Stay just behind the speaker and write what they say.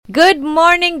Good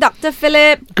morning, Dr.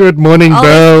 Phillip. Good morning, Always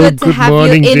Belle. good to have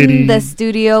morning, you in JD. the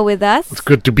studio with us. It's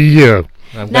good to be here.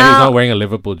 I'm glad he's not wearing a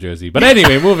Liverpool jersey. But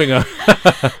anyway, moving on.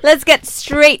 Let's get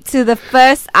straight to the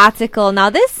first article. Now,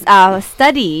 this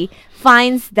study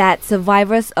finds that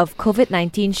survivors of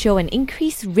COVID-19 show an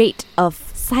increased rate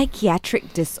of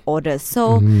psychiatric disorders.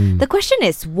 So the question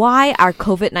is, why are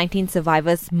COVID-19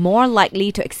 survivors more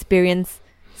likely to experience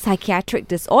psychiatric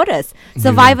disorders?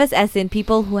 Survivors as in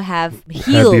people who have Had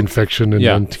healed the infection and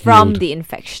weren't from healed. the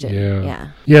infection.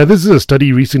 Yeah, this is a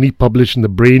study recently published in the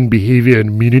Brain Behavior and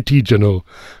Immunity Journal,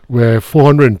 where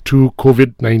 402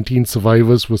 COVID-19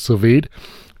 survivors were surveyed,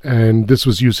 and this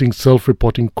was using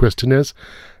self-reporting questionnaires.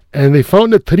 And they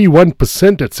found that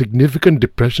 31% had significant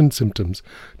depression symptoms,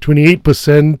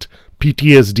 28%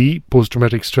 PTSD,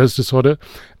 post-traumatic stress disorder,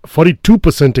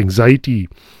 42% anxiety,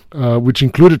 which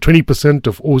included 20%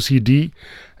 of OCD,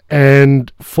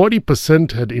 and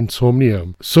 40% had insomnia.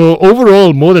 So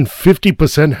overall, more than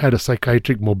 50% had a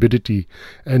psychiatric morbidity,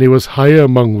 and it was higher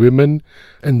among women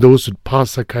and those with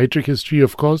past psychiatric history,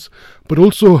 of course, but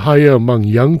also higher among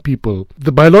young people.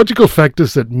 The biological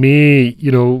factors that may,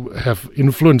 have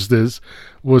influenced this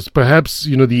was perhaps,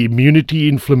 the immunity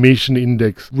inflammation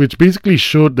index, which basically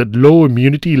showed that low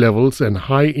immunity levels and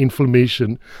high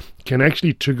inflammation can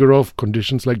actually trigger off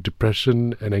conditions like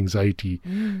depression and anxiety.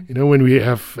 When we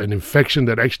have an infection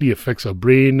that actually affects our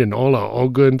brain and all our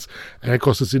organs and it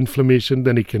causes inflammation,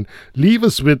 then it can leave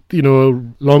us with,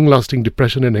 long-lasting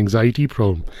depression and anxiety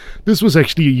problem. This was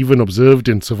actually even observed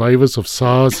in survivors of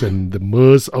SARS and the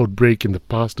MERS outbreak in the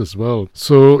past as well.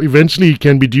 So eventually it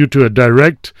can be due to a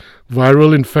direct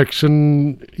viral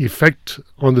infection effect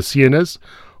on the CNS,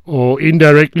 or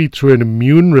indirectly through an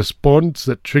immune response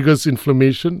that triggers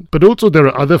inflammation. But also there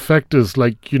are other factors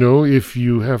like, if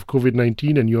you have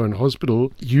COVID-19 and you're in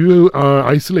hospital, you are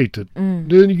isolated.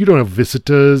 Then you don't have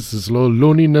visitors, there's a lot of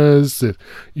loneliness,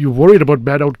 you're worried about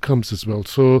bad outcomes as well.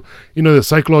 So, the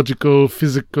psychological,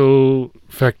 physical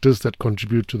factors that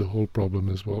contribute to the whole problem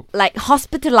as well. Like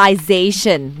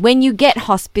hospitalization. When you get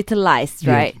hospitalized,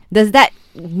 right? Does that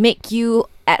make you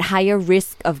at higher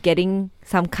risk of getting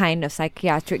some kind of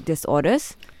psychiatric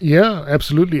disorders? Yeah,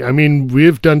 absolutely. I mean,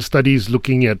 we've done studies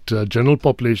looking at general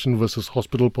population versus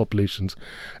hospital populations.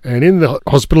 And in the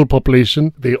hospital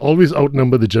population, they always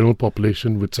outnumber the general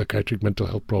population with psychiatric mental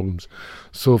health problems.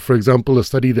 So, for example, a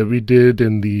study that we did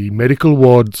in the medical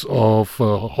wards of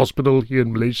a hospital here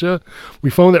in Malaysia, we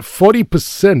found that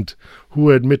 40% who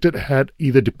were admitted had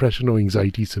either depression or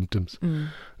anxiety symptoms.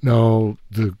 Now,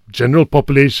 the general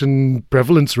population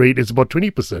prevalence rate is about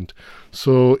 20%.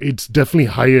 So it's definitely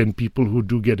higher in people who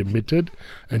do get admitted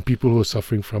and people who are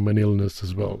suffering from an illness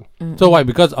as well. So why?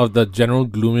 Because of the general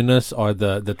gloominess or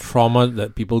the trauma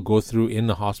that people go through in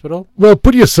the hospital? Well,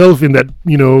 put yourself in that,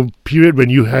 period when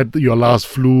you had your last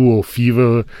flu or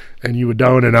fever and you were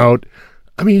down and out.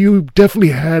 I mean, you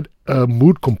definitely had a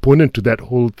mood component to that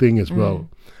whole thing as well.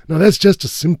 Now, that's just a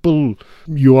simple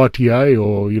URTI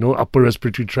or, upper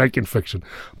respiratory tract infection.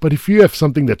 But if you have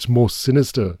something that's more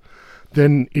sinister,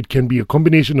 then it can be a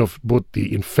combination of both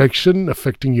the infection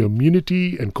affecting your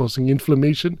immunity and causing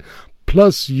inflammation,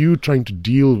 plus you trying to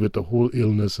deal with the whole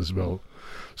illness as well.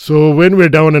 So when we're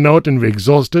down and out and we're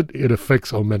exhausted, it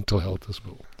affects our mental health as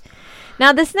well.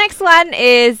 Now, this next one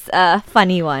is a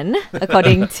funny one,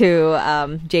 according to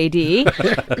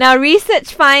JD. Now,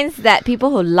 research finds that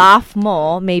people who laugh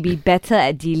more may be better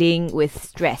at dealing with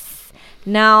stress.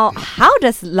 Now, how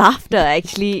does laughter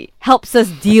actually helps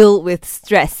us deal with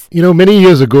stress? Many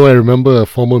years ago, I remember a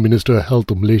former Minister of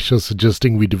Health of Malaysia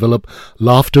suggesting we develop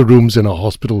laughter rooms in our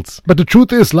hospitals. But the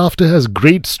truth is, laughter has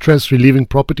great stress-relieving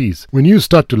properties. When you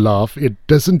start to laugh, it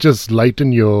doesn't just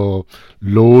lighten your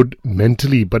load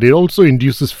mentally, but it also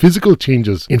induces physical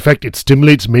changes. In fact, it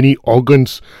stimulates many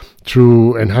organs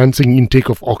through enhancing intake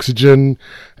of oxygen,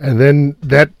 and then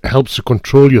that helps to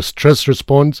control your stress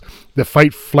response, the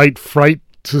fight, flight, fright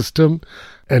system.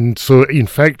 And so, in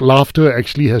fact, laughter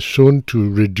actually has shown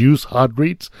to reduce heart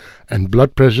rates and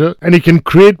blood pressure, and it can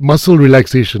create muscle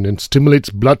relaxation and stimulates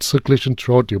blood circulation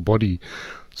throughout your body.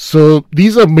 So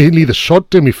these are mainly the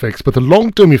short-term effects, but the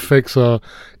long-term effects are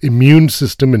immune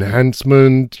system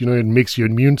enhancement. It makes your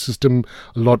immune system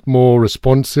a lot more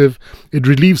responsive. It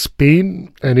relieves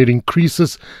pain and it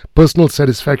increases personal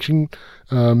satisfaction,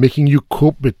 making you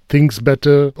cope with things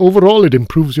better. Overall, it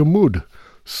improves your mood.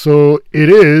 So it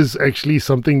is actually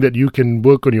something that you can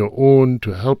work on your own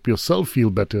to help yourself feel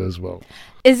better as well.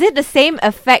 Is it the same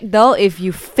effect though if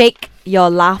you fake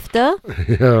your laughter?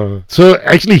 Yeah. So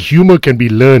actually humor can be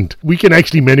learned. We can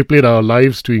actually manipulate our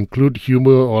lives to include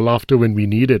humor or laughter when we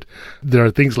need it. There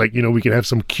are things like, we can have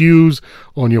some cues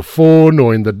on your phone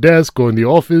or in the desk or in the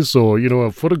office, or,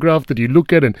 a photograph that you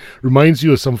look at and reminds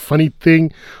you of some funny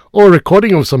thing, or a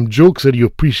recording of some jokes that you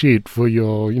appreciate for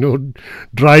your,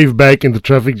 drive back in the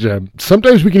traffic jam.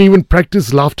 Sometimes we can even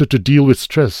practice laughter to deal with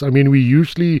stress. I mean, we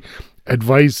usually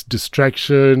advise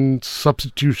distraction,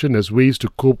 substitution as ways to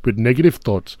cope with negative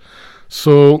thoughts.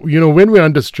 So, when we're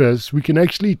under stress, we can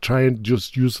actually try and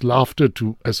just use laughter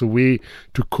as a way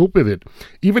to cope with it,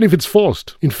 even if it's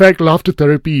forced. In fact, laughter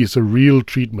therapy is a real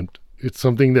treatment. It's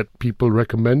something that people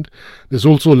recommend. There's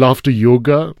also laughter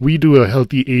yoga. We do a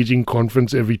healthy aging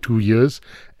conference every 2 years.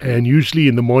 And usually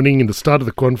in the morning, in the start of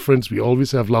the conference, we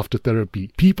always have laughter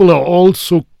therapy. People are all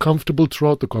so comfortable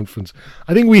throughout the conference.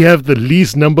 I think we have the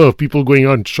least number of people going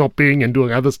out shopping and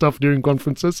doing other stuff during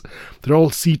conferences. They're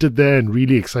all seated there and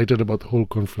really excited about the whole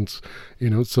conference,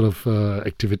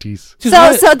 activities.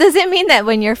 So does it mean that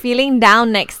when you're feeling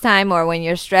down next time or when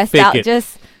you're stressed Fake out, it.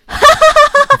 just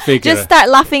start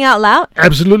laughing out loud?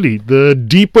 Absolutely. The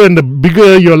deeper and the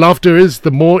bigger your laughter is,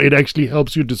 the more it actually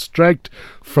helps you distract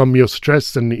from your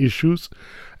stress and issues.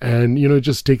 And, it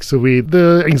just takes away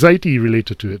the anxiety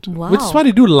related to it. Wow. Which is why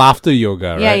they do laughter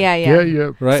yoga, right?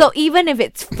 Yeah. Right. So even if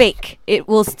it's fake, it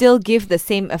will still give the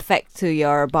same effect to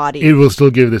your body. It will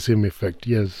still give the same effect,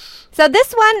 yes. So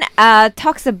this one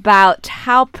talks about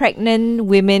how pregnant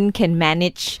women can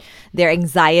manage their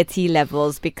anxiety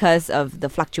levels because of the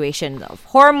fluctuation of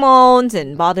hormones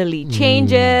and bodily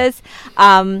changes.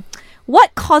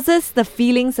 What causes the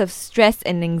feelings of stress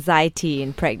and anxiety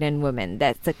in pregnant women?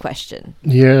 That's the question.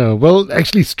 Yeah, well,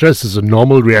 actually, stress is a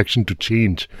normal reaction to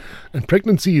change. And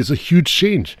pregnancy is a huge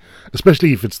change,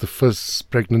 especially if it's the first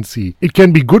pregnancy. It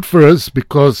can be good for us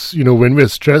because, when we're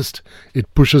stressed,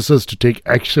 it pushes us to take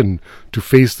action to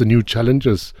face the new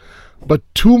challenges. But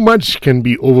too much can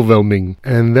be overwhelming,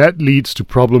 and that leads to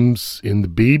problems in the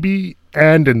baby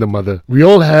and in the mother. We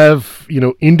all have,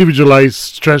 individualized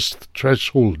stress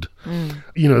threshold.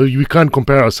 We can't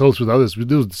compare ourselves with others.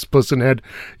 This person had,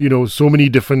 so many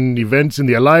different events in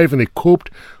their life and they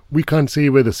coped. We can't say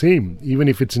we're the same, even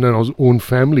if it's in our own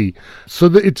family. So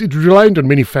it's reliant on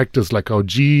many factors like our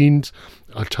genes,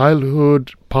 our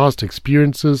childhood, past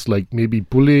experiences like maybe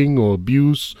bullying or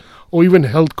abuse, or even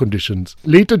health conditions.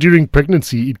 Later during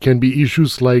pregnancy, it can be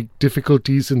issues like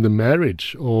difficulties in the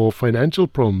marriage, or financial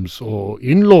problems, or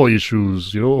in-law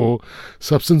issues, or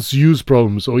substance use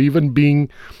problems, or even being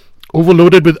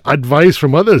overloaded with advice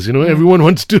from others. Everyone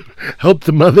wants to help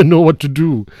the mother know what to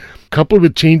do. Coupled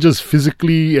with changes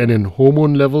physically and in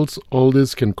hormone levels, all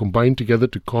this can combine together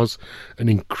to cause an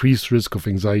increased risk of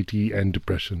anxiety and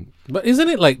depression. But isn't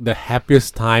it like the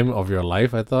happiest time of your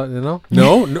life? I thought,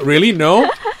 No? Really? No?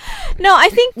 No, I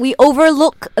think we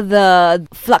overlook the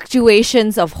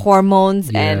fluctuations of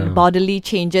hormones and bodily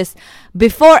changes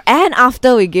before and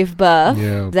after we give birth.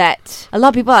 Yeah. That a lot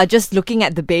of people are just looking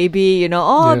at the baby,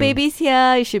 baby's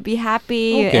here, you should be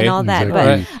happy and all that.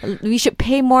 Exactly. But we should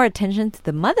pay more attention to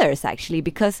the mothers actually,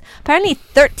 because apparently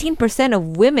 13%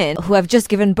 of women who have just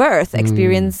given birth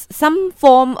experience some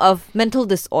form of mental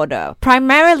disorder,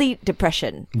 primarily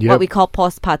depression, what we call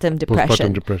postpartum depression.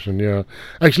 Postpartum depression, yeah.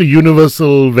 Actually,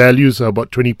 universal values are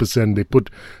about 20%. They put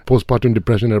postpartum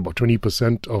depression at about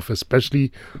 20% of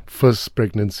especially first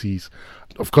pregnancies.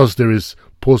 Of course, there is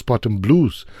postpartum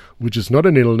blues, which is not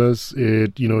an illness.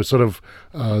 It, sort of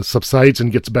subsides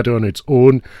and gets better on its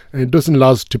own, and it doesn't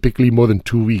last typically more than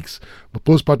 2 weeks. But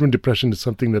postpartum depression is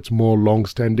something that's more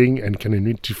long-standing and can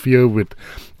interfere with,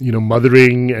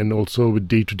 mothering and also with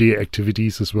day-to-day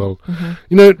activities as well.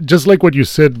 Just like what you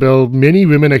said, Belle, many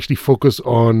women actually focus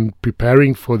on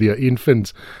preparing for their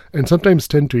infants and sometimes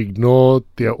tend to ignore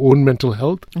their own mental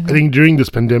health. I think during this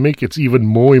pandemic, it's even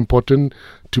more important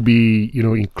to be,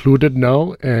 included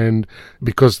now, and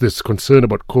because there's concern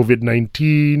about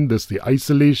COVID-19, there's the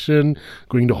isolation,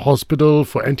 going to hospital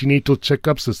for antenatal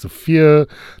checkups, there's the fear,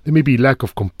 there may be lack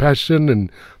of compassion and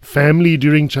family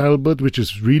during childbirth, which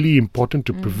is really important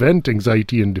to prevent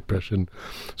anxiety and depression.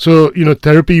 So,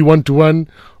 therapy one-to-one,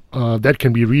 that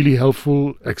can be really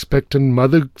helpful. Expectant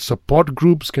mother support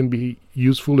groups can be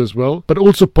useful as well, but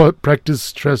also practice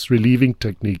stress relieving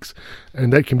techniques,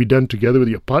 and that can be done together with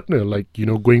your partner, like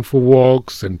going for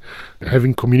walks and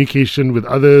having communication with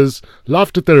others.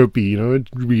 Laughter therapy, it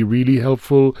would be really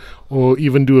helpful, or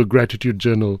even do a gratitude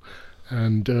journal.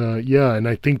 And and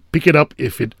I think pick it up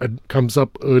if it comes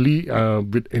up early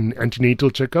in antenatal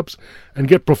checkups, and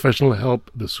get professional help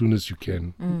as soon as you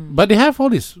can. But they have all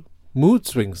these mood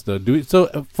swings though?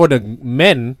 For the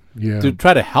men Yeah. to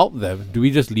try to help them, do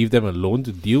we just leave them alone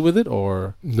to deal with it,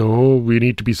 or No, we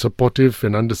need to be supportive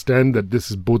and understand that this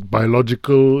is both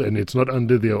biological and it's not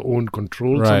under their own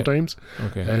control Right. sometimes.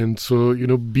 okay? And so,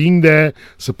 being there,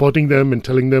 supporting them and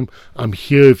telling them, I'm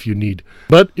here if you need.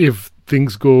 But if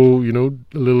things go,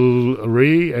 a little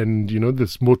array and,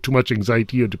 there's too much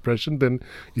anxiety or depression, then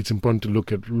it's important to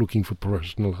looking for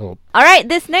professional help. All right,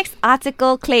 this next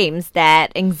article claims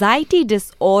that anxiety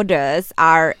disorders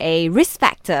are a risk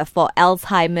factor for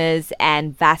Alzheimer's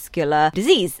and vascular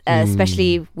disease,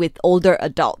 especially with older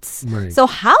adults. Right. So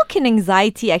how can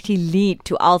anxiety actually lead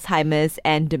to Alzheimer's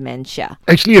and dementia?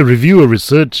 Actually, a review of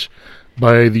research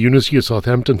by the University of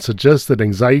Southampton suggests that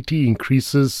anxiety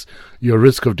increases your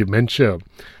risk of dementia.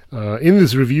 In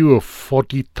this review of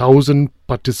 40,000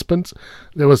 participants,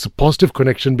 there was a positive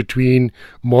connection between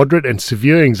moderate and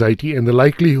severe anxiety and the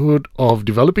likelihood of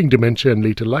developing dementia in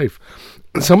later life.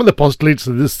 Some of the postulates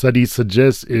that this study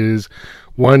suggests is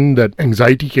one, that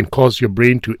anxiety can cause your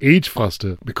brain to age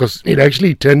faster because it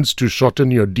actually tends to shorten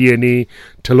your DNA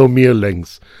telomere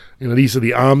lengths. These are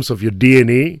the arms of your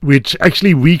DNA, which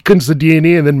actually weakens the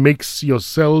DNA and then makes your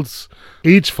cells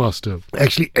age faster.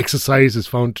 Actually, exercise is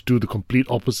found to do the complete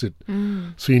opposite.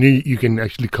 So, you can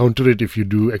actually counter it if you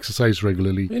do exercise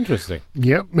regularly. Interesting.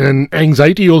 Yeah, and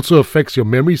anxiety also affects your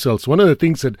memory cells. One of the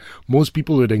things that most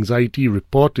people with anxiety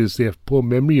report is they have poor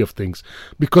memory of things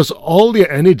because all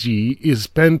their energy is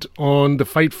spent on the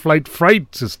fight, flight,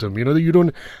 fright system. You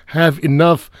don't have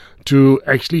enough to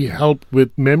actually help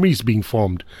with memories being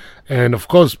formed. And of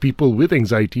course, people with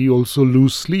anxiety also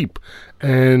lose sleep.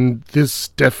 And this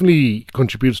definitely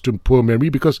contributes to poor memory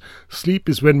because sleep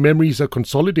is when memories are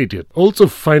consolidated. Also,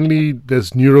 finally,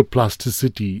 there's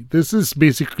neuroplasticity. This is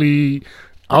basically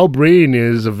our brain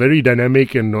is a very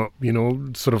dynamic and,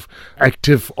 sort of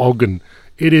active organ.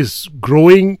 It is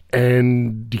growing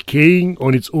and decaying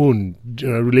on its own,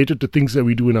 related to things that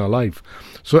we do in our life.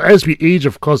 So as we age,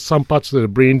 of course, some parts of the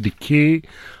brain decay,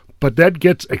 but that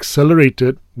gets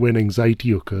accelerated when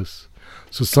anxiety occurs.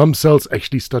 So some cells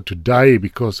actually start to die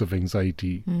because of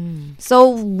anxiety. So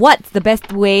what's the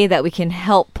best way that we can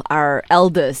help our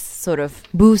elders sort of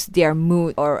boost their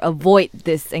mood or avoid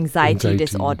this anxiety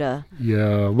disorder?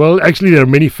 Yeah, well, actually, there are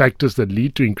many factors that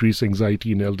lead to increased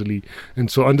anxiety in elderly.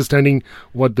 And so understanding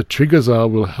what the triggers are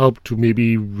will help to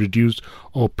maybe reduce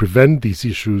or prevent these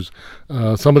issues.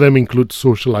 Some of them include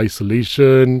social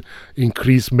isolation,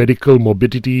 increased medical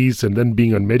morbidities, and then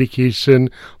being on medication,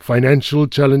 financial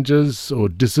challenges or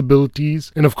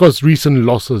disabilities, and of course recent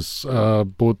losses,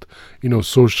 both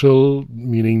social,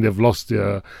 meaning they've lost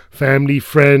their family,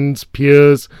 friends,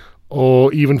 peers,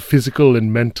 or even physical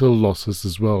and mental losses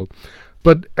as well.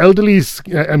 But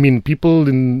people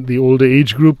in the older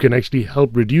age group can actually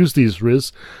help reduce these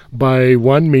risks by,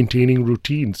 one, maintaining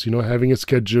routines, having a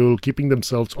schedule, keeping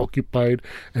themselves occupied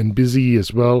and busy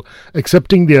as well,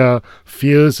 accepting their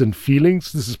fears and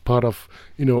feelings. This is part of,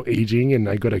 aging, and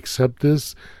I got to accept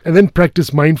this. And then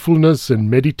practice mindfulness and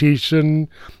meditation,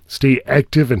 stay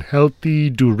active and healthy,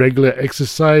 do regular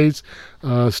exercise,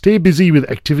 stay busy with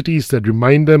activities that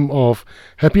remind them of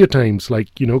happier times, like,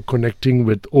 connecting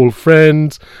with old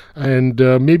friends and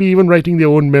maybe even writing their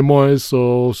own memoirs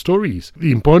or stories.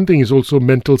 The important thing is also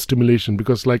mental stimulation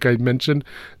because, like I mentioned,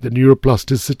 the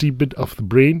neuroplasticity bit of the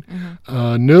brain,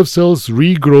 nerve cells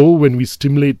regrow when we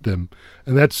stimulate them.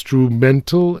 And that's through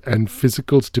mental and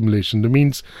physical stimulation. That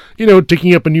means,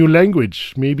 taking up a new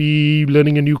language, maybe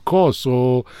learning a new course,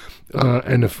 or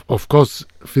and of course,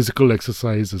 physical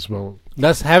exercise as well.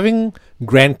 Does having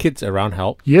grandkids around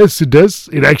help? Yes, it does.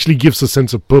 It actually gives a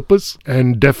sense of purpose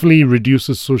and definitely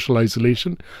reduces social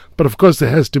isolation. But of course, there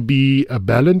has to be a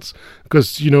balance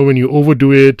because, when you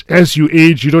overdo it, as you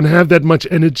age, you don't have that much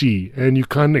energy and you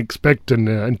can't expect and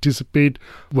anticipate,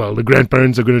 the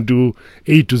grandparents are going to do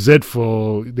A to Z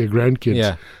for their grandkids.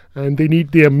 Yeah. And they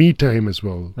need their me time as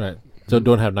well. Right. So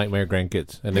don't have nightmare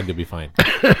grandkids and then they'll be fine.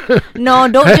 No,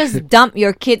 don't just dump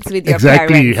your kids with your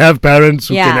Exactly. parents. Have parents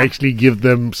who can actually give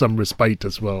them some respite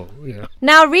as well. Yeah.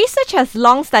 Now, research has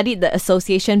long studied the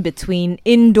association between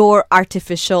indoor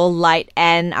artificial light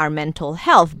and our mental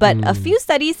health. But a few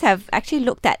studies have actually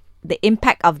looked at the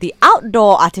impact of the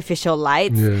outdoor artificial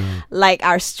lights, like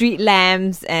our street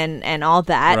lamps and all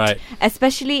that,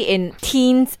 especially in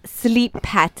teens' sleep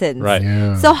patterns. Right.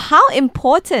 Yeah. So how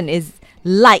important is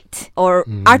light or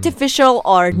artificial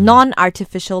or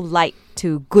non-artificial light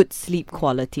to good sleep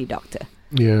quality, Doctor?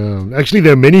 Yeah, actually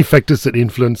there are many factors that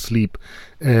influence sleep,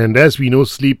 and as we know,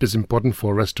 sleep is important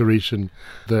for restoration.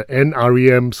 The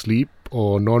NREM sleep,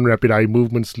 or non-rapid eye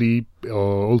movement sleep,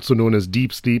 or also known as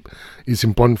deep sleep, is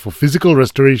important for physical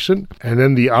restoration. And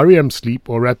then the REM sleep,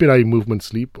 or rapid eye movement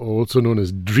sleep, or also known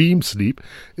as dream sleep,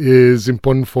 is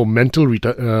important for mental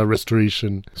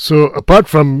restoration. So apart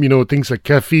from, things like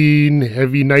caffeine,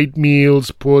 heavy night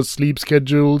meals, poor sleep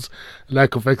schedules,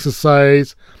 lack of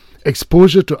exercise,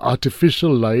 exposure to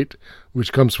artificial light,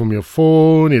 which comes from your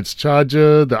phone, its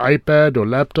charger, the iPad or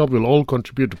laptop, will all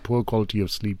contribute to poor quality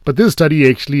of sleep. But this study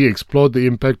actually explored the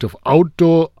impact of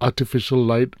outdoor artificial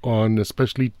light on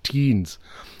especially teens,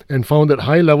 and found that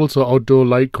high levels of outdoor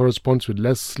light corresponds with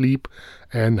less sleep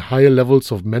and higher levels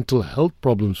of mental health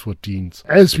problems for teens.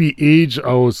 As we age,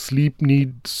 our sleep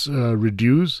needs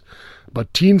reduce,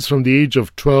 but teens from the age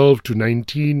of 12 to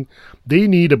 19, they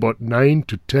need about 9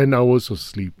 to 10 hours of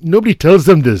sleep. Nobody tells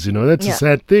them this, that's a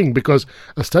sad thing, because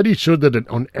a study showed that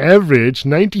on average,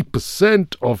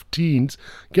 90% of teens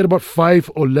get about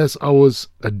 5 or less hours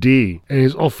a day, and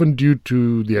it's often due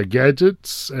to their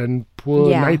gadgets and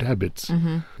poor night habits.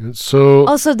 And so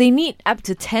also, they need up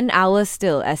to 10 hours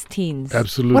still as teens.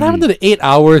 Absolutely. What happened to the 8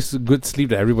 hours good sleep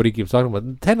that everybody keeps talking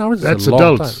about? 10 hours That's is a long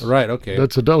adults. time. Right, okay.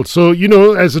 That's adults. So,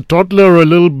 as a toddler or a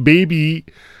little baby,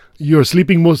 you're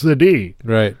sleeping most of the day.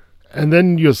 Right. And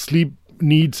then your sleep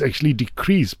needs actually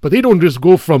decrease. But they don't just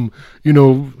go from,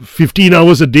 15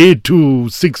 hours a day to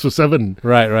 6 or 7.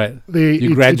 Right.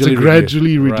 It gradually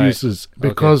gradually reduces. Right.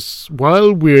 Because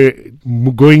while we're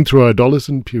going through our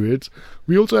adolescent periods,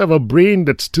 we also have a brain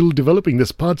that's still developing.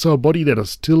 There's parts of our body that are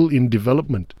still in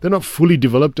development. They're not fully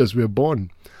developed as we're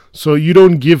born. So you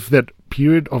don't give that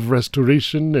period of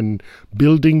restoration and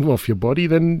building of your body,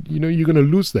 then, you're going to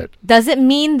lose that. Does it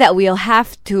mean that we'll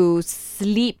have to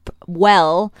sleep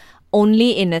well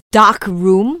only in a dark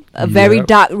room, a very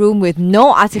dark room with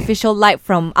no artificial light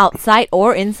from outside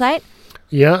or inside?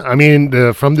 Yeah, I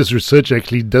mean, from this research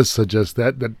actually does suggest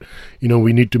that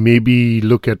we need to maybe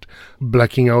look at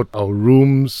blacking out our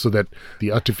rooms so that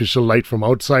the artificial light from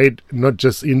outside, not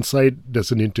just inside,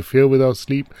 doesn't interfere with our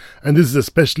sleep. And this is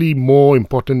especially more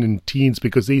important in teens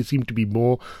because they seem to be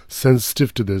more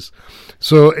sensitive to this.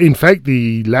 So, in fact,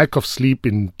 the lack of sleep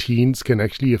in teens can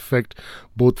actually affect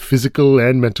both physical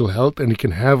and mental health, and it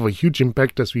can have a huge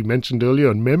impact, as we mentioned earlier,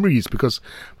 on memories because,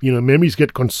 memories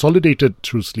get consolidated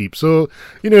through sleep. So,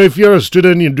 if you're a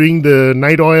student, you're doing the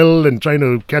night oil and trying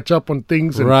to catch up on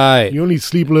things, and you only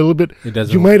sleep a little bit,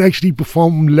 you might actually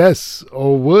perform less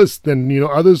or worse than,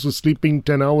 others who are sleeping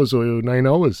 10 hours or 9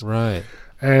 hours. Right.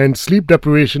 And sleep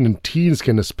deprivation in teens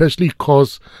can especially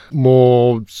cause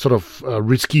more sort of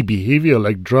risky behavior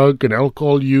like drug and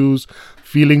alcohol use,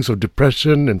 feelings of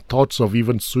depression and thoughts of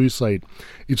even suicide.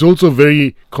 It's also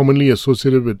very commonly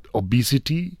associated with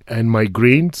obesity and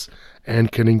migraines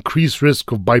and can increase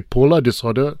risk of bipolar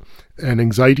disorder and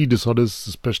anxiety disorders,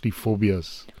 especially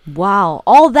phobias. Wow,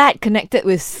 all that connected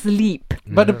with sleep.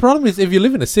 But the problem is, if you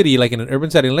live in a city, like in an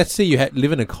urban setting, let's say you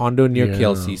live in a condo near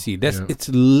KLCC, it's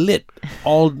lit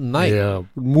all night. Yeah.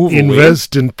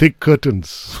 Invest in thick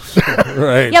curtains.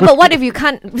 Right. Yeah, but what if you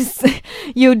can't,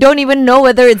 you don't even know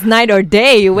whether it's night or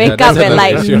day. You wake up at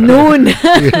like noon.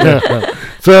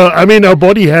 So, I mean, our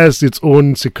body has its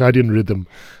own circadian rhythm.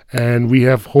 And we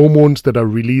have hormones that are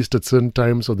released at certain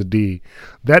times of the day.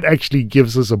 That actually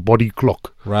gives us a body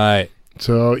clock. Right.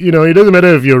 So, it doesn't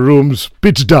matter if your room's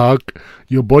pitch dark,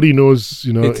 your body knows,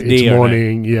 it's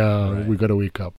morning. We got to wake up.